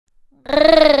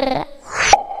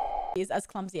Is as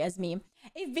clumsy as me.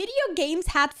 If video games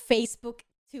had Facebook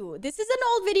too. This is an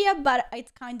old video, but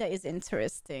it kinda is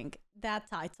interesting. That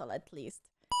title at least.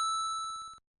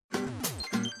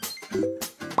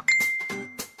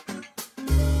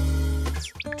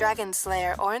 Dragon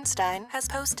Slayer Ornstein has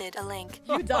posted a link.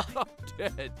 You die. I'm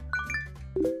dead.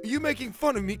 Are you making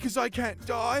fun of me because I can't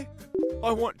die?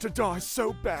 I want to die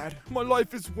so bad. My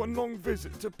life is one long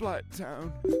visit to Blight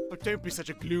Town. Oh, don't be such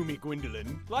a gloomy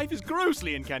Gwendolyn. Life is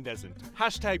grossly incandescent.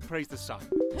 Hashtag praise the sun.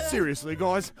 Seriously,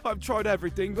 guys, I've tried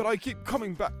everything, but I keep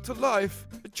coming back to life.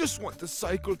 I just want the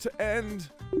cycle to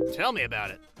end. Tell me about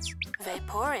it.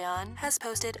 Vaporeon has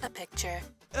posted a picture.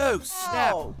 Oh,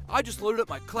 snap. Oh. I just loaded up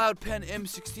my Cloud Pen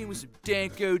M16 with some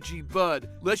dank OG bud.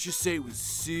 Let's just say it was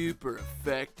super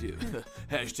effective.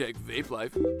 Hashtag vape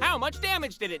life. How much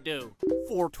damage did it do?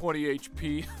 420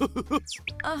 HP.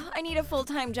 I need a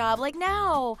full-time job like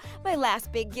now. My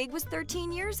last big gig was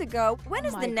 13 years ago. When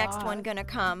is my the next God. one gonna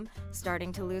come?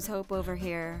 Starting to lose hope over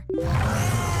here.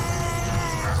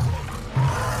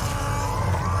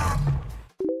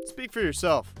 Speak for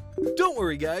yourself. Don't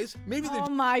worry, guys. Maybe they're Oh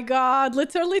my god,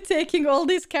 literally taking all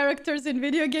these characters in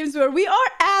video games where we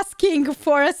are asking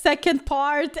for a second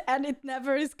part and it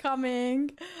never is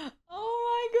coming. Oh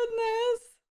my goodness.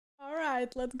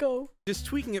 Alright, let's go. just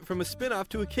tweaking it from a spin-off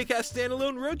to a kick-ass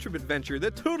standalone road trip adventure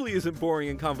that totally isn't boring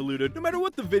and convoluted, no matter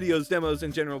what the videos, demos,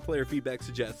 and general player feedback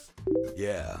suggests.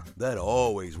 Yeah, that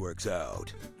always works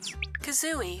out.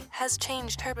 Kazooie has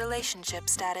changed her relationship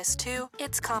status to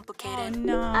 "It's Oh complicated."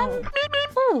 no.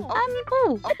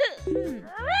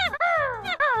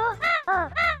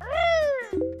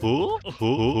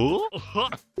 Oh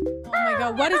my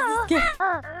god, what is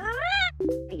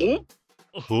this game?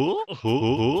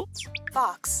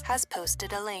 Fox has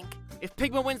posted a link. If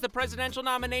Pigma wins the presidential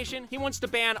nomination, he wants to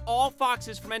ban all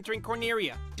foxes from entering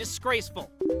Corneria. Disgraceful.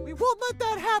 We won't let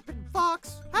that happen,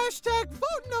 Fox. Hashtag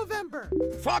vote November.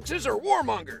 Foxes are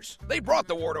warmongers. They brought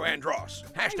the war to Andros.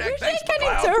 Hashtag They thanks, can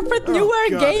McCloud. interpret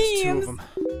newer games.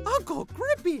 Uncle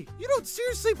Grippy, you don't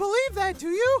seriously believe that, do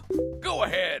you? Go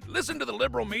ahead, listen to the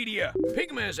liberal media.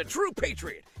 Pigma is a true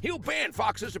patriot. He'll ban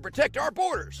foxes to protect our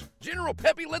borders. General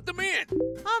Peppy let them in.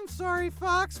 I'm sorry,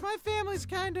 Fox. My family's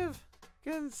kind of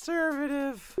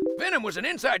conservative. Venom was an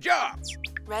inside job.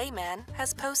 Rayman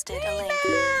has posted a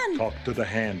link. Talk to the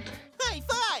hand. High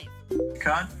five!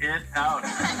 Cut it out.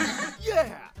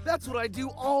 Yeah, that's what I do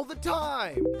all the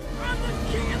time.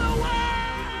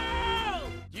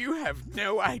 You have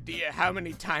no idea how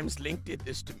many times Link did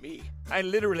this to me. I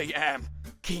literally am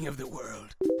king of the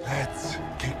world. Let's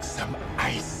kick some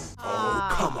ice. Oh,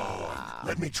 come on.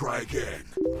 Let me try again.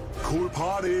 Cool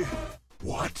party.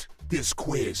 What? This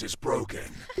quiz is broken.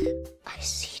 I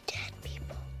see dead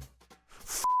people.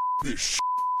 This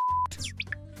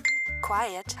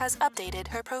Quiet has updated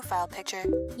her profile picture.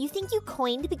 You think you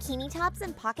coined bikini tops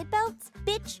and pocket belts?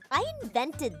 Bitch, I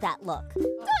invented that look.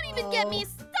 Don't even get me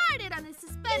started on the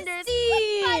suspenders.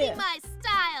 See. What's fighting my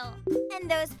style? And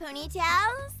those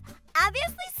ponytails?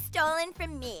 Obviously stolen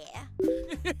from me.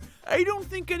 I don't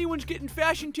think anyone's getting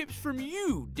fashion tips from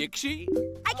you, Dixie.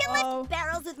 I can lift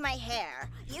barrels with my hair.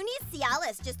 You need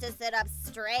Cialis just to sit up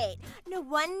straight. No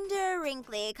wonder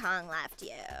Wrinkly Kong left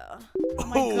you. Oh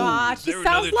my god, she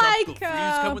sounds like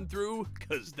coming through,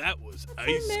 cause that was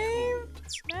ice cold.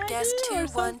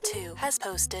 Guest212 has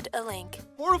posted a link.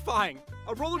 Horrifying!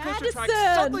 A roller coaster track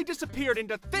Madison. suddenly disappeared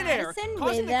into thin air, Madison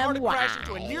causing the car to Rhythm crash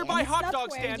into a Y. nearby And hot stop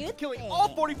dog where stand, you killing think. all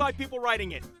 45 people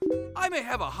riding it. I may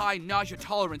have a high nausea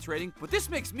tolerance rating, but this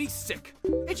makes me sick.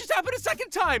 It just happened a second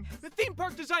time! The theme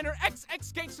park designer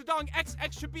XX Gangsta Dong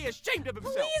XX should be ashamed of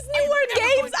himself. These newer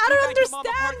games, I don't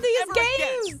understand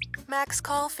these games. Max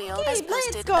Caulfield has Okay,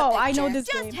 posted let's a go. picture. I know this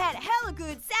Just game. had a hella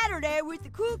good Saturday with the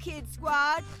Cool Kids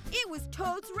squad. It was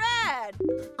totes rad.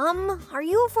 Are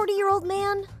you a 40-year-old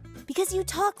man? Because you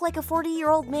talk like a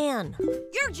 40-year-old man.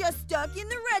 You're just stuck in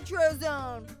the retro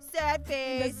zone. Sad The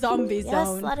face. zombie Yes,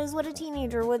 zone. that is what a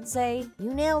teenager would say.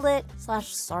 You nailed it. /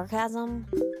 sarcasm.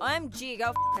 OMG,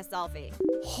 go a selfie.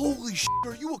 Holy shit,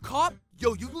 are you a cop?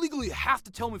 Yo, you legally have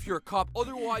to tell me if you're a cop,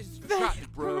 otherwise it's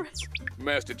trapped, bro.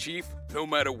 Master Chief, no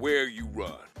matter where you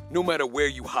run, no matter where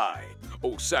you hide,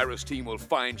 Osiris team will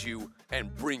find you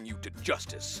and bring you to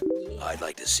justice. I'd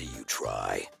like to see you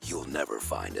try. You'll never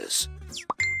find us.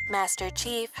 Master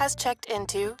Chief has checked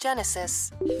into Genesis.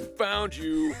 Found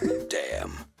you.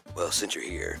 Damn. Well, since you're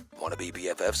here, wanna be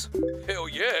BFFs? Hell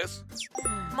yes.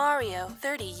 Mario,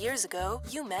 30 years ago,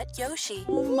 you met Yoshi.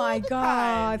 Oh my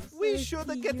god. We should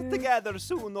get together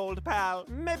soon, old pal.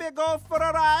 Maybe go for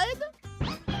a ride?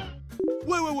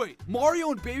 Wait.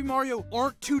 Mario and Baby Mario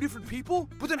aren't two different people?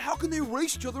 But then how can they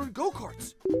race each other in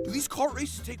go-karts? Do these kart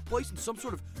races take place in some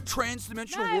sort of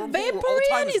trans-dimensional wormhole where all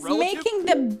time Vaporeon is is relative? making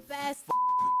the best.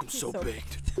 I'm so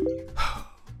baked.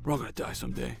 We're all gonna die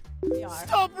someday. We are.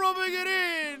 Stop rubbing it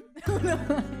in!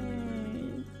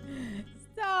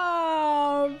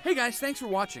 Stop. Hey guys, thanks for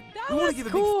watching. That was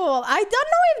cool. I don't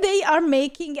know if they are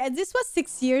making, and this was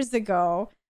 6 years ago.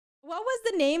 What was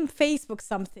the name? Facebook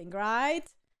something, right?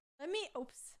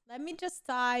 Let me just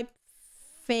type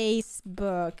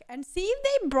Facebook and see if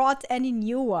they brought any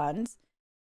new ones.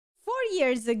 4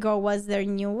 years ago was their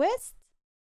newest.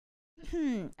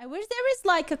 I wish there is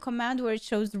like a command where it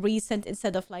shows recent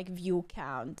instead of like view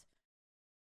count.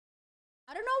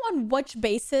 I don't know on which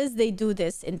basis they do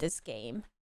this in this game.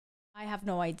 I have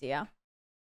no idea.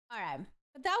 Alright,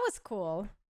 but that was cool.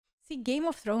 See, Game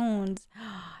of Thrones.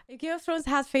 If Game of Thrones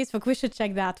has Facebook, we should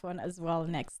check that one as well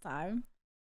next time.